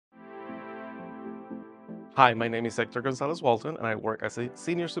Hi, my name is Hector Walton, and I work as a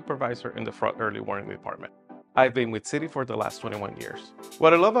senior supervisor in the fraud early warning department. I've been with Citi for the last 21 years.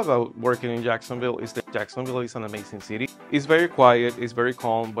 What I love about working in Jacksonville is that Jacksonville is an amazing city. It's very quiet, it's very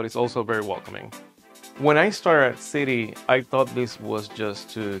calm, but it's also very welcoming. When I started at Citi, I thought this was just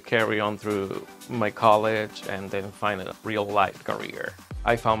to carry on through my college and then find a real life career.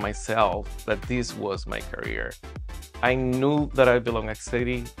 I found myself that this was my career. I knew that I belonged at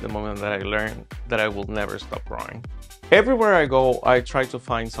Citi the moment that I learned that I will never stop growing. Everywhere I go, I try to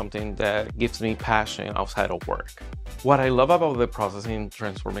find something that gives me passion outside of work. What I love about the process in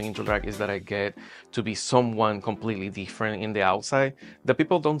transforming into drag is that I get to be someone completely different in the outside that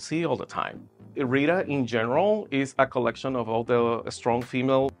people don't see all the time. Rita in general is a collection of all the strong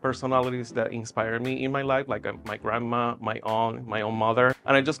female personalities that inspire me in my life, like my grandma, my aunt, my own mother.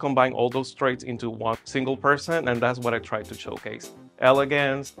 And I just combine all those traits into one single person, and that's what I try to showcase.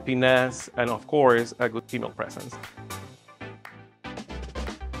 Elegance, finesse, and of course, a good female presence.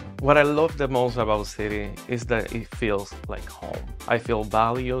 What I love the most about Citi is that it feels like home. I feel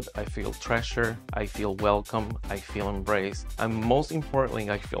valued, I feel treasured, I feel welcome, I feel embraced, and most importantly,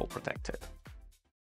 I feel protected.